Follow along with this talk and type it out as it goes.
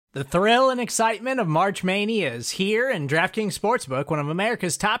The thrill and excitement of March Mania is here, and DraftKings Sportsbook, one of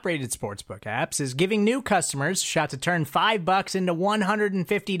America's top-rated sportsbook apps, is giving new customers a shot to turn $5 into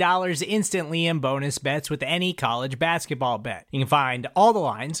 $150 instantly in bonus bets with any college basketball bet. You can find all the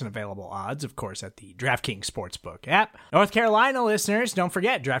lines and available odds, of course, at the DraftKings Sportsbook app. North Carolina listeners, don't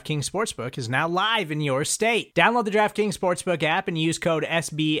forget, DraftKings Sportsbook is now live in your state. Download the DraftKings Sportsbook app and use code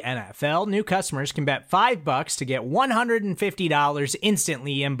SBNFL. New customers can bet $5 to get $150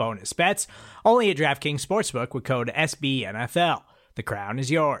 instantly in bonus bets, only at DraftKings Sportsbook with code SBNFL. The crown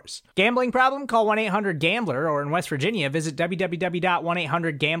is yours. Gambling problem? Call 1-800-GAMBLER, or in West Virginia, visit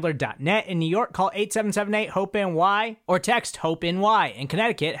www.1800gambler.net. In New York, call 877-8-HOPE-NY or text HOPE-NY. In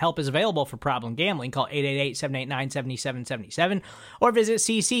Connecticut, help is available for problem gambling. Call 888-789-7777 or visit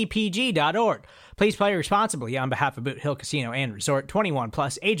ccpg.org. Please play responsibly on behalf of Boot Hill Casino and Resort. 21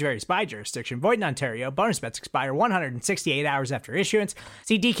 plus, age varies by jurisdiction. Void in Ontario. Bonus bets expire 168 hours after issuance.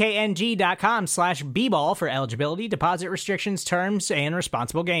 See dkng.com/bball for eligibility, deposit restrictions, terms, and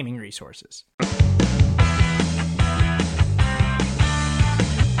responsible gaming resources.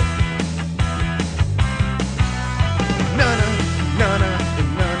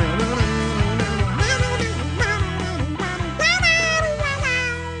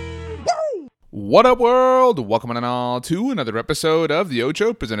 Whaddup World? Welcome on all to another episode of the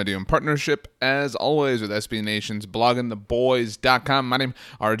Ocho, presented to you in partnership, as always, with SB Nation's bloggingtheboys.com. My name is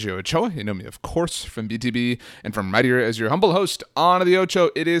RJ Ochoa. You know me, of course, from BTB and from right here as your humble host on the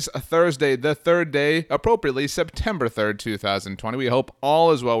Ocho. It is a Thursday, the third day, appropriately, September 3rd, 2020. We hope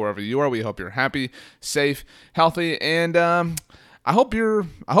all is well wherever you are. We hope you're happy, safe, healthy, and I hope you're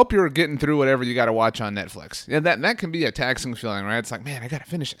getting through whatever you got to watch on Netflix. Yeah, that can be a taxing feeling, right? It's like, man, I got to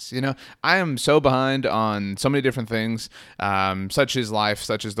finish this. You know, I am so behind on so many different things, such as life,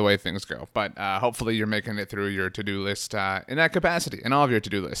 such as the way things go. But hopefully you're making it through your to-do list in that capacity, in all of your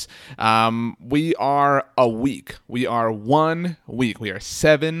to-do lists. We are a week. We are 1 week. We are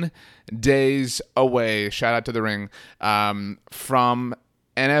 7 days away. Shout out to the ring from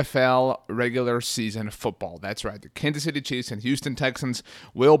NFL regular season football. That's right. The Kansas City Chiefs and Houston Texans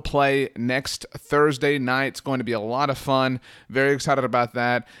will play next Thursday night. It's going to be a lot of fun. Very excited about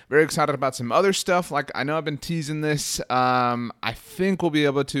that. Very excited about some other stuff. Like, I know I've been teasing this. I think we'll be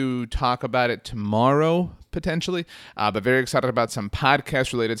able to talk about it tomorrow, potentially, but very excited about some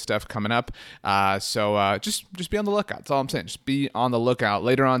podcast-related stuff coming up. So just be on the lookout. That's all I'm saying. Just be on the lookout.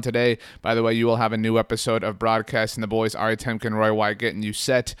 Later on today, by the way, you will have a new episode of Broadcasting the Boys. Ari Temkin, Roy White getting you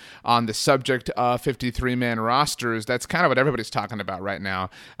set on the subject of 53-man rosters. That's kind of what everybody's talking about right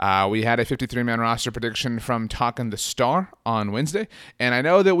now. We had a 53-man roster prediction from Talking the Star on Wednesday, and I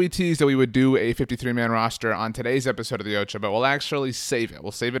know that we teased that we would do a 53-man roster on today's episode of the Ocho, but we'll actually save it.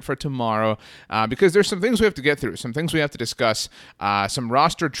 We'll save it for tomorrow because there's some things we have to get through, some things we have to discuss, some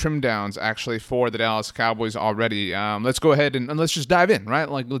roster trim downs actually for the Dallas Cowboys already. Let's go ahead and let's just dive in, right?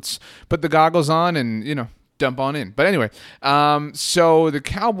 Like, let's put the goggles on and, dump on in. But anyway, so the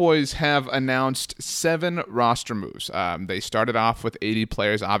Cowboys have announced 7 roster moves. They started off with 80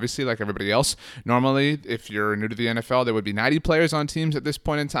 players, obviously, like everybody else. Normally, if you're new to the NFL, there would be 90 players on teams at this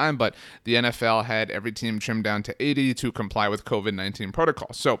point in time, but the NFL had every team trimmed down to 80 to comply with COVID-19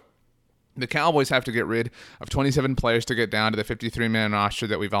 protocols. So the Cowboys have to get rid of 27 players to get down to the 53-man roster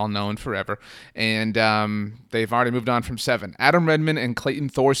that we've all known forever, and they've already moved on from 7. Adam Redmond and Clayton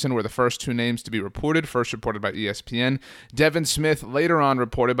Thorson were the first 2 names to be reported, first reported by ESPN. Devin Smith, later on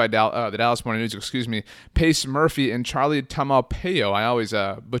reported by the Dallas Morning News, Pace Murphy and Charlie Tamalpeo, I always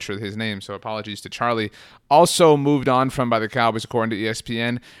butcher his name, so apologies to Charlie, also moved on from by the Cowboys according to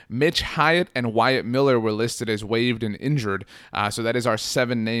ESPN. Mitch Hyatt and Wyatt Miller were listed as waived and injured, so that is our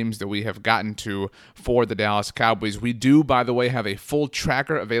 7 names that we have gotten to for the Dallas Cowboys. We do, by the way, have a full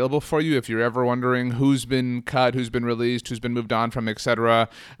tracker available for you if you're ever wondering who's been cut, who's been released, who's been moved on from, etc.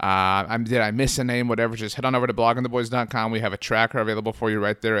 Did I miss a name, whatever, just head on over to bloggingtheboys.com. We have a tracker available for you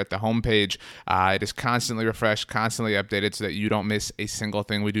right there at the homepage. It is constantly refreshed, constantly updated so that you don't miss a single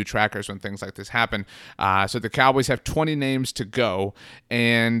thing. We do trackers when things like this happen. So the Cowboys have 20 names to go,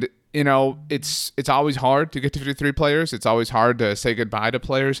 and it's always hard to get to 53 players. It's always hard to say goodbye to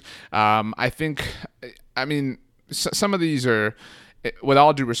players. Some of these are, with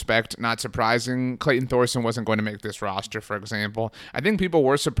all due respect, not surprising. Clayton Thorson wasn't going to make this roster, for example. I think people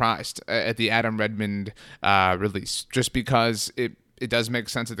were surprised at the Adam Redmond release, just because it does make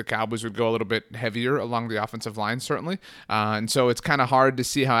sense that the Cowboys would go a little bit heavier along the offensive line, certainly. And so it's kind of hard to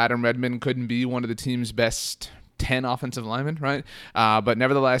see how Adam Redmond couldn't be one of the team's best 10 offensive linemen, right? But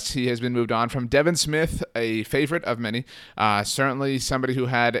nevertheless, he has been moved on from. Devin Smith, a favorite of many, certainly somebody who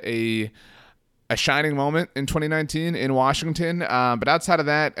had a a shining moment in 2019 in Washington. But outside of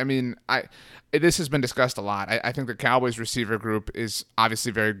that, I mean, this has been discussed a lot. I think the Cowboys receiver group is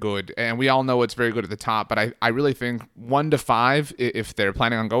obviously very good, and we all know it's very good at the top, but I really think 1 to 5, if they're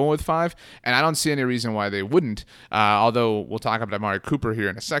planning on going with 5, and I don't see any reason why they wouldn't, although we'll talk about Amari Cooper here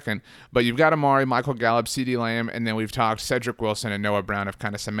in a second. But you've got Amari, Michael Gallup, CeeDee Lamb, and then we've talked Cedric Wilson and Noah Brown have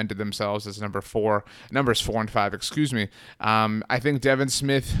kind of cemented themselves as numbers 4 and 5, excuse me. I think Devin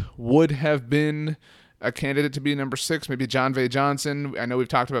Smith would have been a candidate to be number 6, maybe John Vay Johnson. I know we've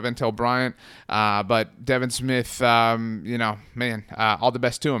talked about Ventel Bryant, but Devin Smith, all the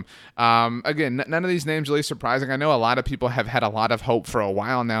best to him. Again, none of these names really surprising. I know a lot of people have had a lot of hope for a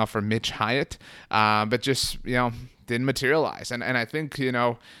while now for Mitch Hyatt, but just, didn't materialize. And I think,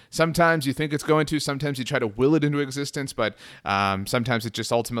 sometimes you think it's going to, sometimes you try to will it into existence, but sometimes it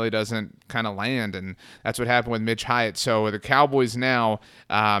just ultimately doesn't kind of land. And that's what happened with Mitch Hyatt. So the Cowboys now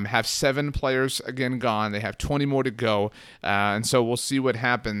have 7 players again gone. They have 20 more to go. And so we'll see what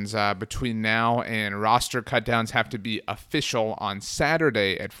happens between now and roster cutdowns have to be official on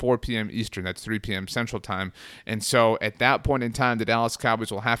Saturday at 4 p.m. Eastern. That's 3 p.m. Central Time. And so at that point in time, the Dallas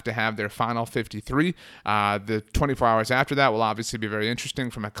Cowboys will have to have their final 53. The 24 hours after that will obviously be very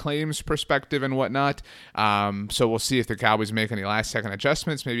interesting from a claims perspective and whatnot. So we'll see if the Cowboys make any last-second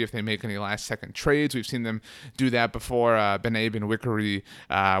adjustments, maybe if they make any last-second trades. We've seen them do that before. Benabe and Wickery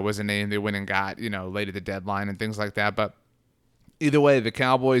was a name they went and got, late at the deadline and things like that. But either way, the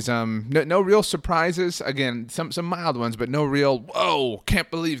Cowboys, no real surprises. Again, some mild ones, but no real, whoa,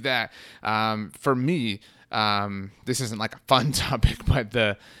 can't believe that. For me, this isn't like a fun topic,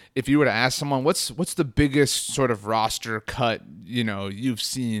 but if you were to ask someone, what's the biggest sort of roster cut, you've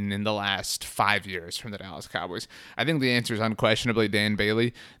seen in the last 5 years from the Dallas Cowboys? I think the answer is unquestionably Dan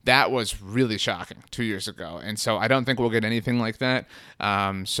Bailey. That was really shocking 2 years ago. And so I don't think we'll get anything like that.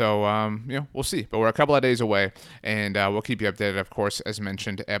 We'll see. But we're a couple of days away, and we'll keep you updated, of course, as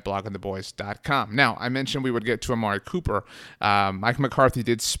mentioned, at bloggingtheboys.com. Now, I mentioned we would get to Amari Cooper. Mike McCarthy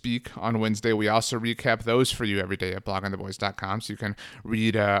did speak on Wednesday. We also recap those for you every day at bloggingtheboys.com, so you can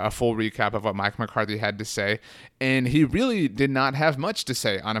read a full recap of what Mike McCarthy had to say. And he really did not have much to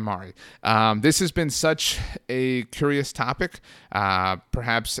say on Amari. This has been such a curious topic,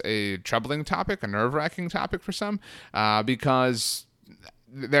 perhaps a troubling topic, a nerve-wracking topic for some, because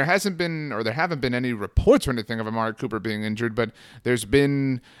there haven't been any reports or anything of Amari Cooper being injured, but there's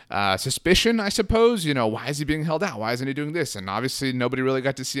been suspicion, I suppose. Why is he being held out? Why isn't he doing this? And obviously nobody really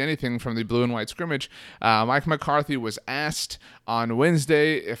got to see anything from the blue and white scrimmage. Mike McCarthy was asked on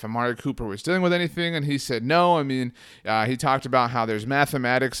Wednesday if Amari Cooper was dealing with anything, and he said no. I mean, he talked about how there's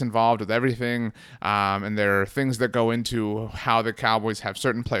mathematics involved with everything, and there are things that go into how the Cowboys have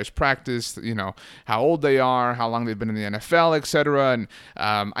certain players practice, how old they are, how long they've been in the NFL, etc. And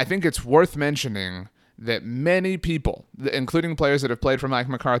I think it's worth mentioning that many people, including players that have played for Mike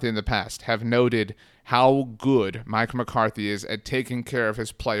McCarthy in the past, have noted how good Mike McCarthy is at taking care of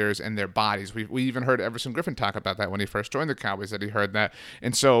his players and their bodies. We even heard Everson Griffin talk about that when he first joined the Cowboys, that he heard that.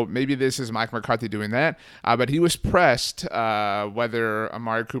 And so maybe this is Mike McCarthy doing that. But he was pressed whether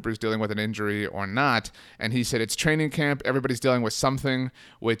Amari Cooper is dealing with an injury or not. And he said it's training camp. Everybody's dealing with something,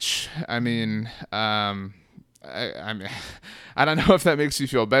 which, I mean, I don't know if that makes you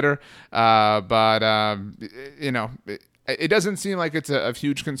feel better, but it doesn't seem like it's a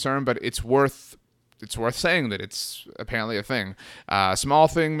huge concern, but it's worth saying that it's apparently a thing. Small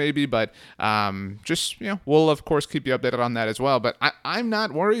thing maybe, but we'll of course keep you updated on that as well. But I'm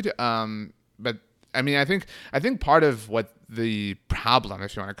not worried. But I mean, I think part of what the problem,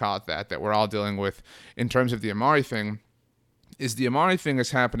 if you want to call it that we're all dealing with in terms of the Amari thing, is the Amari thing is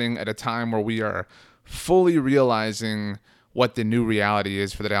happening at a time where we are fully realizing what the new reality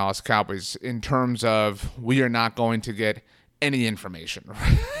is for the Dallas Cowboys in terms of we are not going to get any information.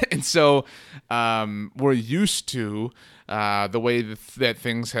 And so we're used to the way that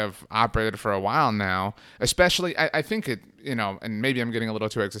things have operated for a while now, especially I think it, and maybe I'm getting a little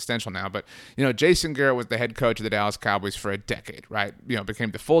too existential now, but, Jason Garrett was the head coach of the Dallas Cowboys for a decade, right?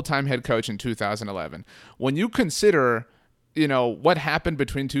 Became the full-time head coach in 2011. When you consider what happened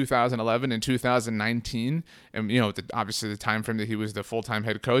between 2011 and 2019, and, obviously the time frame that he was the full-time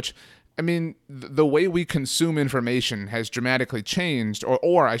head coach, I mean, the way we consume information has dramatically changed,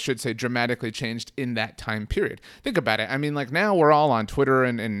 or I should say dramatically changed in that time period. Think about it. I mean, like now we're all on Twitter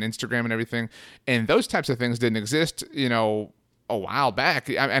and Instagram and everything, and those types of things didn't exist, a while back,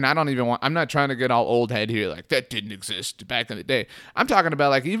 and I'm not trying to get all old head here, like that didn't exist back in the day. I'm talking about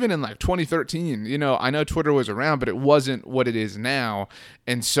like even in like 2013, I know Twitter was around, but it wasn't what it is now.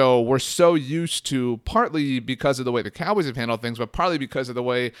 And so we're so used to, partly because of the way the Cowboys have handled things, but partly because of the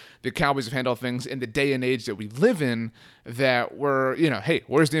way the Cowboys have handled things in the day and age that we live in, that we're, hey,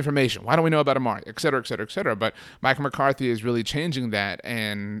 where's the information? Why don't we know about Amari? Et cetera, et cetera, et cetera. But Mike McCarthy is really changing that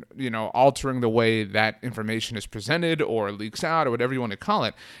and, altering the way that information is presented or leaks out or whatever you want to call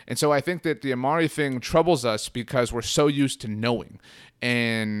it. And so I think that the Amari thing troubles us because we're so used to knowing.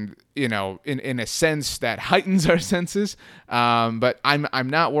 And, in a sense that heightens our senses. But I'm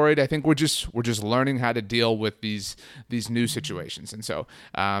not worried. I think we're just learning how to deal with these new situations. And so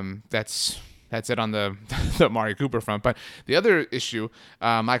that's it on the Amari Cooper front. But the other issue,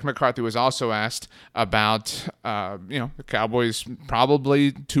 Mike McCarthy was also asked about, the Cowboys,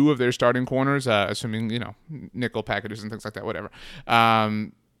 probably two of their starting corners, assuming, nickel packages and things like that, whatever.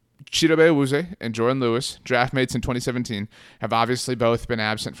 Chidobe Awuzie and Jordan Lewis, draft mates in 2017, have obviously both been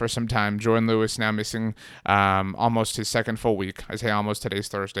absent for some time. Jordan Lewis now missing almost his second full week. I say almost, today's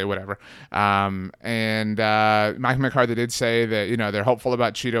Thursday, whatever. And Mike McCarthy did say that, they're hopeful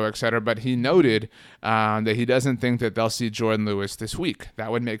about Chido, et cetera, but he noted that he doesn't think that they'll see Jordan Lewis this week.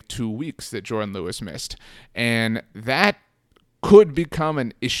 That would make 2 weeks that Jordan Lewis missed. And that could become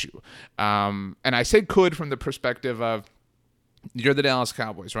an issue. And I say could from the perspective of, you're the Dallas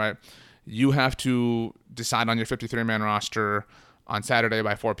Cowboys, right? You have to decide on your 53-man roster on Saturday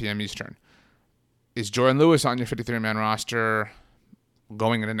by 4 p.m. Eastern. Is Jordan Lewis on your 53-man roster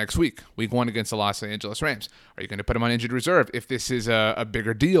going into next week 1 against the Los Angeles Rams? Are you going to put him on injured reserve if this is a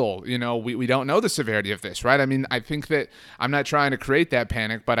bigger deal? We don't know the severity of this, right? I mean, I think that I'm not trying to create that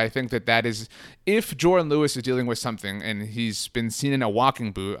panic, but I think that is, if Jordan Lewis is dealing with something and he's been seen in a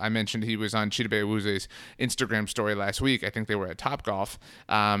walking boot. I mentioned he was on Chidobe Awuzie's Instagram story last week. I think they were at Topgolf.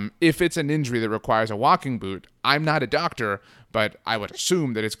 If it's an injury that requires a walking boot, I'm not a doctor, but I would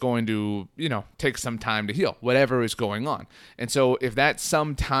assume that it's going to, take some time to heal, whatever is going on. And so if that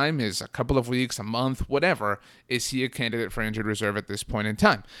some time is a couple of weeks, a month, whatever, is he a candidate for injured reserve at this point in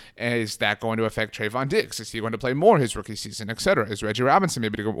time? Is that going to affect Trayvon Diggs? Is he going to play more his rookie season, et cetera? Is Reggie Robinson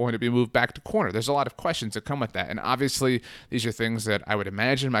maybe going to be moved back to corner? There's a lot of questions that come with that. And obviously, these are things that I would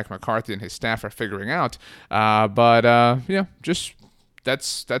imagine Mike McCarthy and his staff are figuring out. Just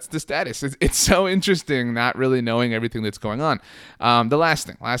that's the status. It's so interesting not really knowing everything that's going on. The last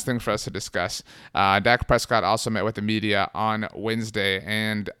thing for us to discuss, Dak Prescott also met with the media on Wednesday,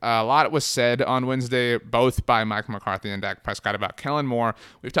 and a lot was said on Wednesday, both by Mike McCarthy and Dak Prescott, about Kellen Moore.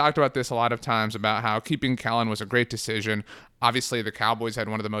 We've talked about this a lot of times, about how keeping Kellen was a great decision. Obviously, the Cowboys had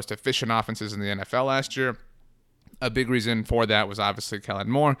one of the most efficient offenses in the NFL last year. A big reason for that was obviously Kellen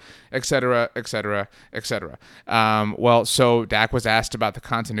Moore, et cetera, et cetera, et cetera. So Dak was asked about the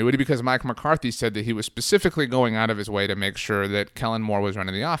continuity because Mike McCarthy said that he was specifically going out of his way to make sure that Kellen Moore was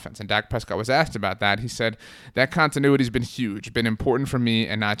running the offense. And Dak Prescott was asked about that. He said, that continuity has been huge, been important for me,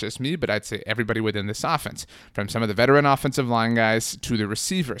 and not just me, but I'd say everybody within this offense, from some of the veteran offensive line guys to the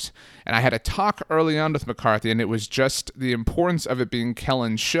receivers. And I had a talk early on with McCarthy, and it was just the importance of it being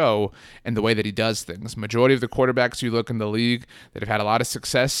Kellen's show and the way that he does things. Majority of the quarterbacks you look in the league that have had a lot of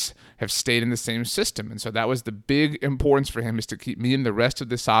success have stayed in the same system. And so that was the big importance for him, is to keep me and the rest of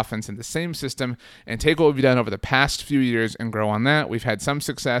this offense in the same system and take what we've done over the past few years and grow on that. We've had some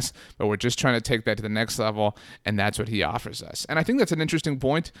success, but we're just trying to take that to the next level, and that's what he offers us. And I think that's an interesting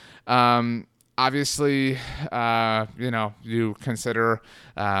point. Obviously, you consider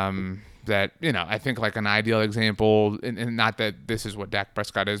that, I think like an ideal example, and not that this is what Dak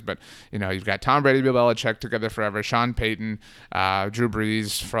Prescott is, but, you've got Tom Brady, Bill Belichick together forever, Sean Payton, Drew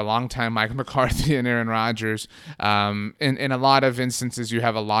Brees for a long time, Mike McCarthy and Aaron Rodgers. In a lot of instances, you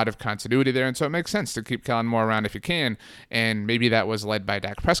have a lot of continuity there, and so it makes sense to keep Kellen Moore around if you can, and maybe that was led by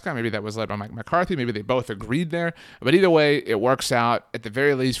Dak Prescott, maybe that was led by Mike McCarthy, maybe they both agreed there, but either way, it works out at the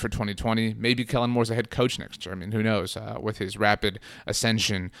very least for 2020. Maybe Kellen Moore's a head coach next year. I mean, who knows, with his rapid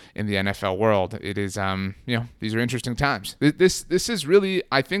ascension in the NFL world. It is, these are interesting times. This is really,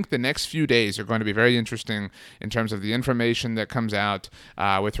 I think the next few days are going to be very interesting in terms of the information that comes out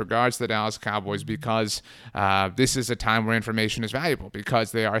with regards to the Dallas Cowboys, because this is a time where information is valuable,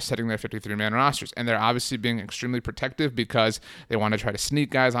 because they are setting their 53-man rosters, and they're obviously being extremely protective because they want to try to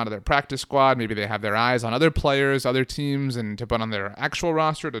sneak guys onto their practice squad. Maybe they have their eyes on other players, other teams, and to put on their actual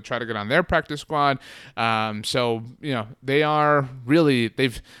roster to try to get on their practice squad. They are really,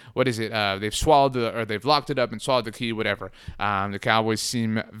 they've locked it up and swallowed the key, whatever. The Cowboys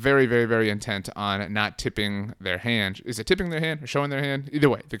seem very, very, very intent on not tipping their hand. Is it tipping their hand or showing their hand? Either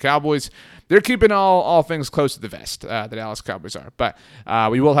way, the Cowboys, they're keeping all things close to the vest, the Dallas Cowboys are. But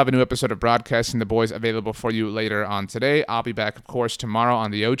we will have a new episode of Broadcasting the Boys available for you later on today. I'll be back, of course, tomorrow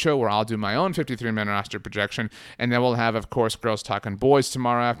on the Ocho, where I'll do my own 53-man roster projection. And then we'll have, of course, Girls Talking Boys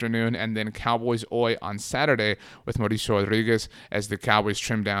tomorrow afternoon, and then Cowboys Oi on Saturday with Mauricio Rodriguez as the Cowboys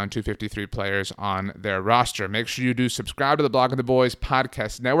trim down 253 players on their roster. Make sure you do subscribe to the Blog of the Boys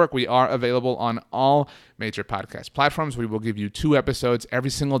podcast network. We are available on all major podcast platforms. We will give you 2 episodes every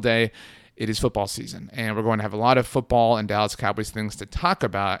single day. It is football season, and we're going to have a lot of football and Dallas Cowboys things to talk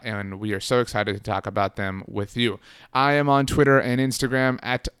about, and we are so excited to talk about them with you. I am on Twitter and Instagram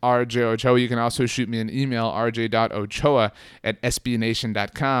at RJOchoa. You can also shoot me an email,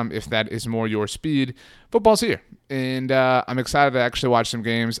 rj.ochoa@sbnation.com, if that is more your speed. Football's here, and I'm excited to actually watch some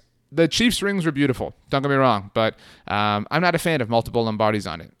games. The Chiefs rings were beautiful, don't get me wrong, but I'm not a fan of multiple Lombardis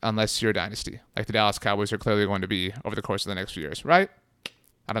on it, unless you're a dynasty, like the Dallas Cowboys are clearly going to be over the course of the next few years, right?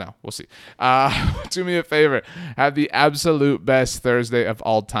 I don't know. We'll see. Do me a favor. Have the absolute best Thursday of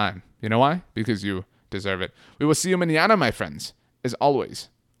all time. You know why? Because you deserve it. We will see you mañana, my friends. As always,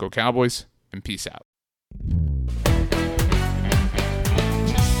 go Cowboys and peace out.